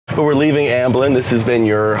But we're leaving Amblin. This has been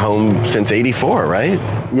your home since '84, right?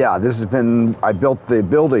 Yeah, this has been, I built the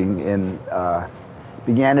building in,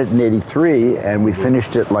 began it in '83, and we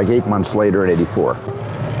finished it like 8 months later in '84.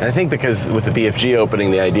 And I think because with the BFG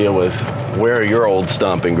opening, the idea was, where are your old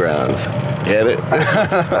stomping grounds? Get it?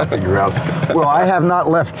 Stomping grounds. Well, I have not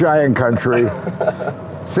left Giant Country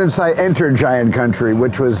since I entered Giant Country,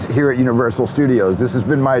 which was here at Universal Studios. This has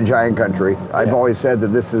been my Giant Country. I've always said that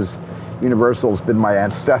this is, Universal's been my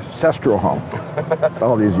ancestral home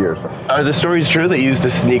all these years. Are the stories true that you used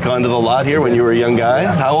to sneak onto the lot here when you were a young guy?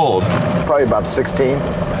 Yeah. How old? Probably about 16.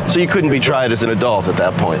 So you couldn't be tried as an adult at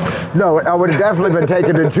that point? No, I would have definitely been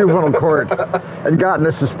taken to juvenile court and gotten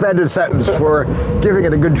a suspended sentence for giving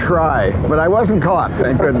it a good try. But I wasn't caught,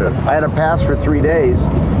 thank goodness. I had a pass for 3 days,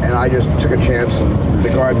 and I just took a chance. And the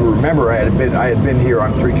guard would remember I had been here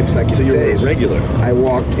on 3 consecutive days. So you were regular? I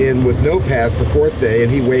walked in with no pass the 4th day,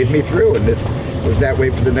 and he waved me through, and it was that way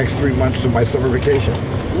for the next 3 months of my summer vacation.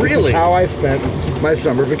 Really? This is how I spent my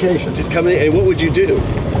summer vacation. Just coming in, and what would you do?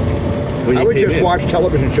 I would just watch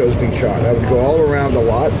television shows being shot. I would go all around the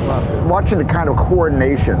lot. Watching the kind of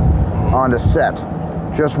coordination on a set,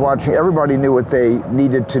 just watching, everybody knew what they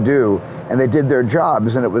needed to do, and they did their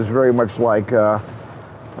jobs, and it was very much like a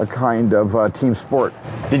kind of team sport.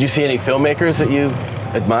 Did you see any filmmakers that you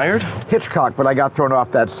admired? Hitchcock, but I got thrown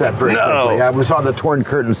off that set very quickly. I was on the Torn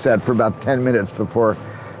Curtain set for about 10 minutes before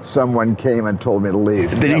someone came and told me to leave.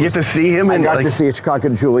 Did you get to see him? I got to see Hitchcock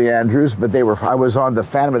and Julie Andrews, but I was on the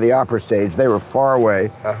Phantom of the Opera stage. They were far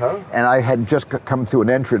away, and I had just come through an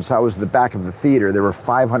entrance. I was at the back of the theater. There were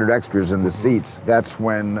 500 extras in the seats. That's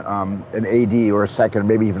when an AD or a second,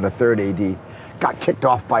 maybe even a third AD, got kicked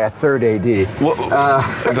off by a third AD.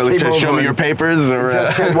 So they just show me your papers? Or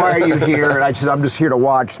just said, why are you here? And I said, I'm just here to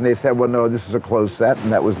watch. And they said, well, no, this is a closed set,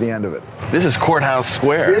 and that was the end of it. This is Courthouse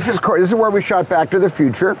Square. This is where we shot Back to the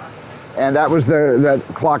Future, and that was the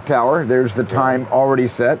clock tower. There's the time already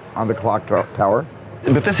set on the clock tower.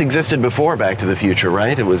 But this existed before Back to the Future,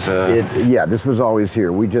 right? It was... yeah, this was always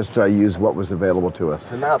here. We just used what was available to us.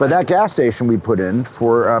 But that gas station we put in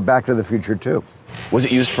for Back to the Future, too. Was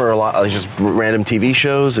it used for a lot, like just random TV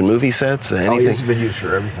shows and movie sets? Anything? Oh, this has been used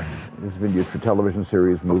for everything. This has been used for television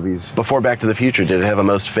series, movies. Before Back to the Future, did it have a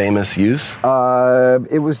most famous use?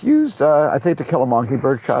 It was used, I think, To Kill a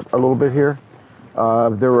Mockingbird shot a little bit here.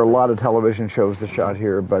 There were a lot of television shows that shot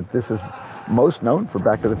here, but this is most known for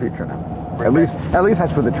Back to the Future now. At least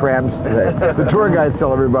that's what the trams say. The tour guides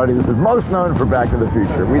tell everybody this is most known for Back to the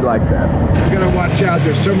Future. We like that. You gotta watch out.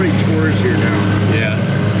 There's so many tours here now.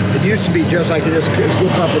 Yeah. It used to be just I could just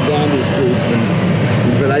slip up and down these streets,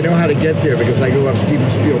 but I know how to get there because I go up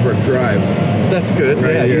Steven Spielberg Drive. That's good.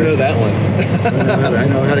 Right yeah, here. You know that one. I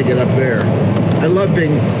know how to get up there. I love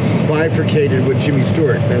being bifurcated with Jimmy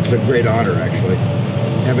Stewart. That's a great honor, actually.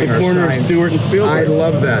 Having the corner of Stewart and Spielberg. I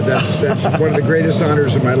love that. That's one of the greatest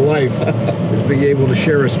honors of my life, is being able to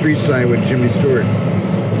share a street sign with Jimmy Stewart.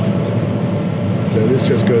 So this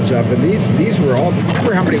just goes up, and these were all,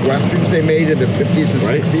 remember how many westerns they made in the 50s and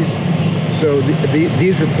 60s? So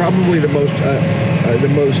these were probably the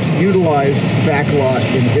most utilized backlot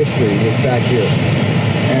in history was back here.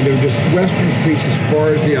 And there were just western streets as far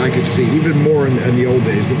as the eye could see, even more in the old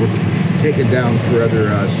days that were taken down for other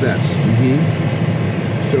sets.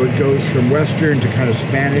 So it goes from western to kind of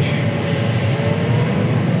Spanish.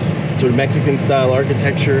 Sort of Mexican-style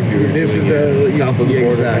architecture, if you're this is the south of the border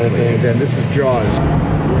exactly. kind of thing. And then this is Jaws.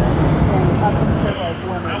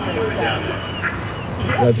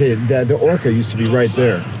 I'll tell you, the Orca used to be right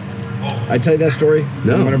there. I tell you that story?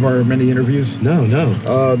 No. In one of our many interviews? No.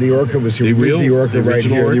 The Orca was here. The Orca right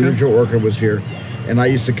here. Orca? The original Orca was here. And I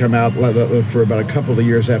used to come out for about a couple of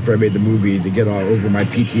years after I made the movie to get over my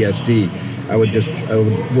PTSD. I would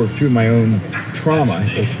work through my own trauma,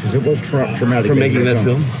 because it was traumatic. From making that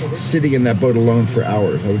film? Sitting in that boat alone for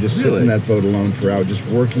hours. I would just sit in that boat alone for hours, just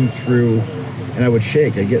working through, and I would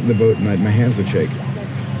shake. I'd get in the boat and my hands would shake.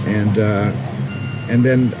 And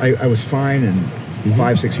then I was fine, and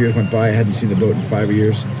 5-6 years went by. I hadn't seen the boat in 5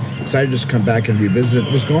 years. Decided to just come back and revisit it.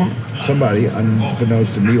 It was gone. Somebody,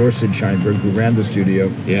 unbeknownst to me or Sid Sheinberg, who ran the studio,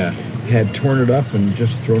 had torn it up and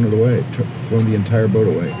just thrown it away, thrown the entire boat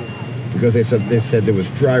away. Because they said there was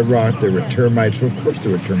dry rot, there were termites. Well, of course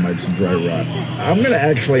there were termites and dry rot. I'm going to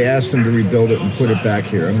actually ask them to rebuild it and put it back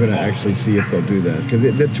here. I'm going to actually see if they'll do that, because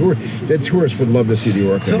the tourists would love to see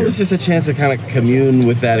the Orca. So it was just a chance to kind of commune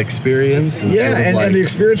with that experience. And and the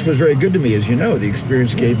experience was very good to me, as you know. The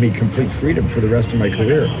experience gave me complete freedom for the rest of my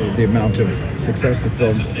career. The amount of success the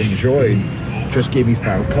film enjoyed just gave me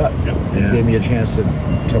final cut. Yeah. Gave me a chance to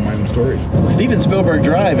tell my own stories. Steven Spielberg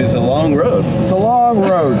Drive is a long road. It's a long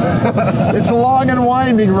road. It's a long and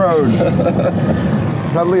winding road.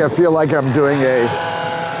 Suddenly I feel like I'm doing a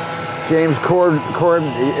James Corden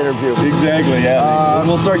interview. Exactly, yeah.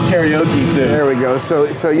 We'll start karaoke soon. There we go.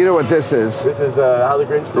 So you know what this is? This is How the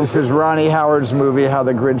Grinch Stole This is Ronnie Howard's movie, How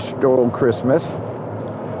the Grinch Stole Christmas,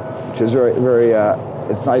 which is very, very,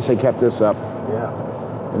 it's nice they kept this up.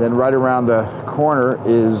 Yeah. And then right around the corner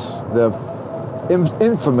is the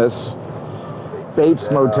infamous Bates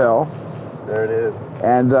Motel. There it is.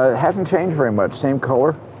 And it hasn't changed very much, same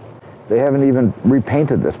color. They haven't even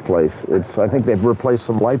repainted this place. I think they've replaced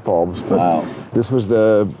some light bulbs, but wow. This was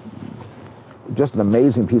just an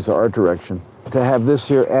amazing piece of art direction. To have this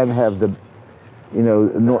here and have the,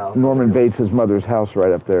 Norman Bates' mother's house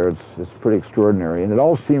right up there, it's pretty extraordinary. And it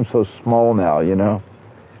all seems so small now,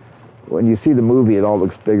 When you see the movie, it all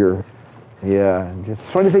looks bigger. Yeah, just the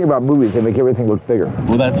funny thing about movies, they make everything look bigger.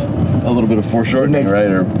 Well, that's a little bit of foreshortening, right?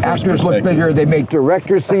 Or actors look bigger, they make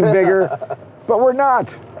directors seem bigger, but we're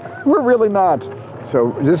not. We're really not.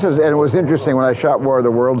 So this is, and it was interesting when I shot War of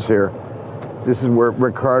the Worlds here, this is where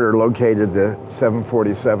Rick Carter located the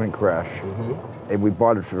 747 crash. Mm-hmm. And we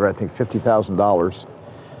bought it for, I think, $50,000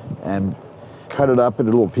 and cut it up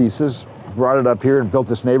into little pieces, brought it up here and built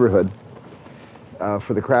this neighborhood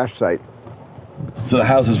for the crash site. So the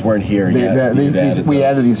houses weren't here yet? We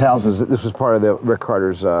added these houses. This was part of Rick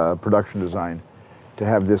Carter's production design, to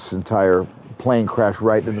have this entire plane crash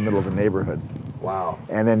right in the middle of the neighborhood. Wow.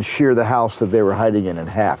 And then shear the house that they were hiding in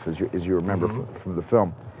half, as you remember from the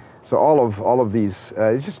film. So all of these,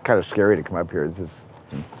 it's just kind of scary to come up here. It's just,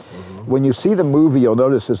 when you see the movie, you'll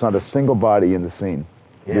notice there's not a single body in the scene.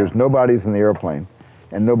 Yeah. There's no bodies in the airplane,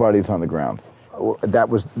 and nobody's on the ground. That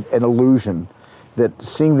was an illusion that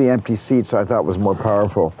seeing the empty seats I thought was more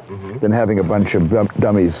powerful than having a bunch of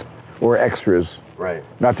dummies or extras. Right.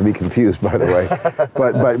 Not to be confused, by the way,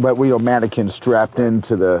 but we mannequins strapped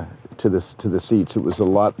into the seats. It was a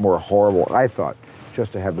lot more horrible, I thought,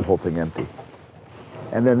 just to have the whole thing empty.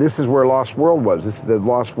 And then this is where Lost World was. This is the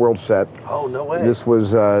Lost World set. Oh, no way. This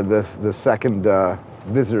was the second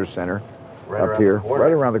visitor center up here,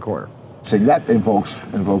 right around the corner. So that invokes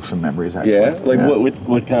some memories, actually. Yeah? Like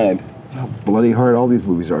what kind? How bloody hard all these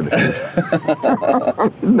movies are to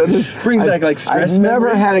shoot. Brings back like stress. I've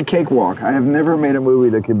never had a cakewalk. I have never made a movie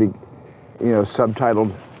that could be,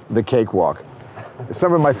 subtitled The Cakewalk.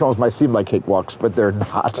 Some of my films might seem like cakewalks, but they're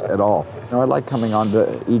not at all. I like coming on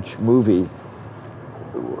to each movie,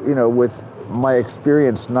 with my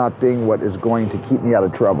experience not being what is going to keep me out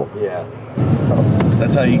of trouble. Yeah.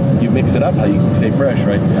 That's how you mix it up, how you stay fresh,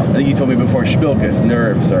 right? Yeah. I think you told me before, Spielberg,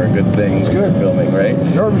 nerves are a good thing. It's good. Filming, right?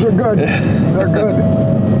 Nerves are good. They're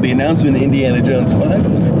good. The announcement of Indiana Jones 5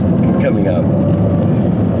 is coming up.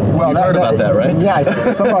 Well, You've heard about that, right?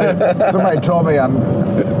 Yeah, somebody told me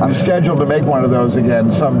I'm scheduled to make one of those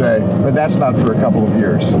again someday, but that's not for a couple of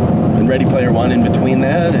years. And Ready Player One in between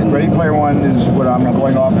that? And Ready Player One is what I'm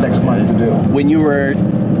going off next month to do. When you were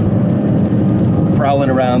prowling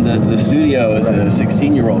around the studio as a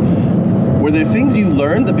 16-year-old, were there things you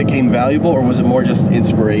learned that became valuable, or was it more just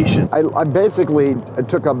inspiration? I basically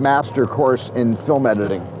took a master course in film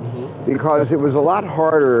editing because it was a lot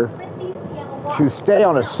harder to stay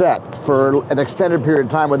on a set for an extended period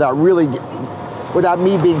of time without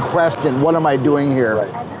me being questioned, what am I doing here?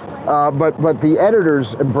 Right. But the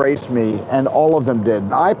editors embraced me, and all of them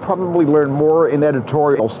did. I probably learned more in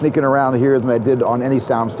editorial sneaking around here than I did on any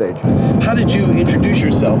soundstage. How did you introduce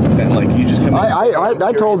yourself to them? Like, you just come in?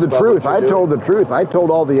 I told the truth. I told the truth. I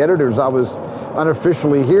told all the editors I was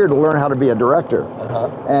unofficially here to learn how to be a director.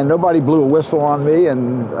 And nobody blew a whistle on me,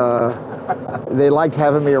 and they liked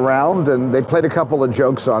having me around, and they played a couple of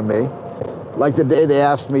jokes on me. Like the day they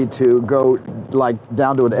asked me to go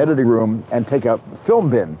down to an editing room and take a film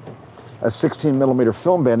bin, a 16mm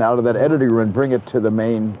film bin out of that editing room and bring it to the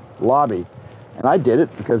main lobby. And I did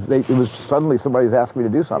it because it was suddenly somebody's asked me to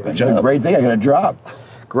do something. Great thing, I got a job.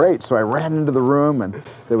 Great, so I ran into the room and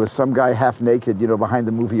there was some guy half naked, behind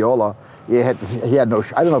the moviola. He had no,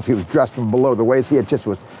 I don't know if he was dressed from below the waist, he just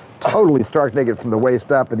was totally stark naked from the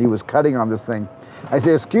waist up, and he was cutting on this thing. I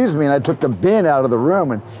said, excuse me, and I took the bin out of the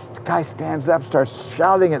room, and the guy stands up, starts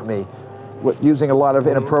shouting at me, using a lot of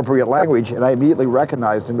inappropriate language, and I immediately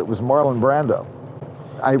recognized him. It was Marlon Brando.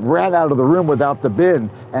 I ran out of the room without the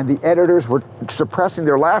bin, and the editors were suppressing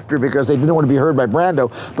their laughter because they didn't want to be heard by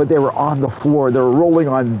Brando, but they were on the floor, they were rolling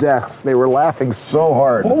on desks, they were laughing so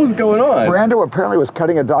hard. What was going on? Brando apparently was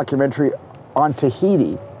cutting a documentary on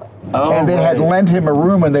Tahiti, and they had lent him a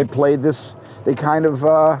room, and they played this, they kind of,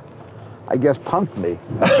 I guess, punked me.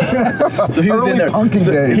 So he was in there.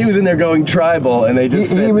 Days. He was in there going tribal, and they just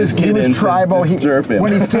sent this kid in tribal. to disturb him.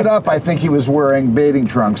 When he stood up, I think he was wearing bathing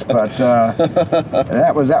trunks, but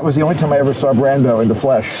that was the only time I ever saw Brando in the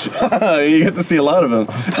flesh. You get to see a lot of him.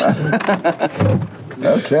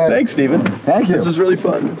 Okay. Thanks, Stephen. Thank you. This is really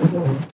fun.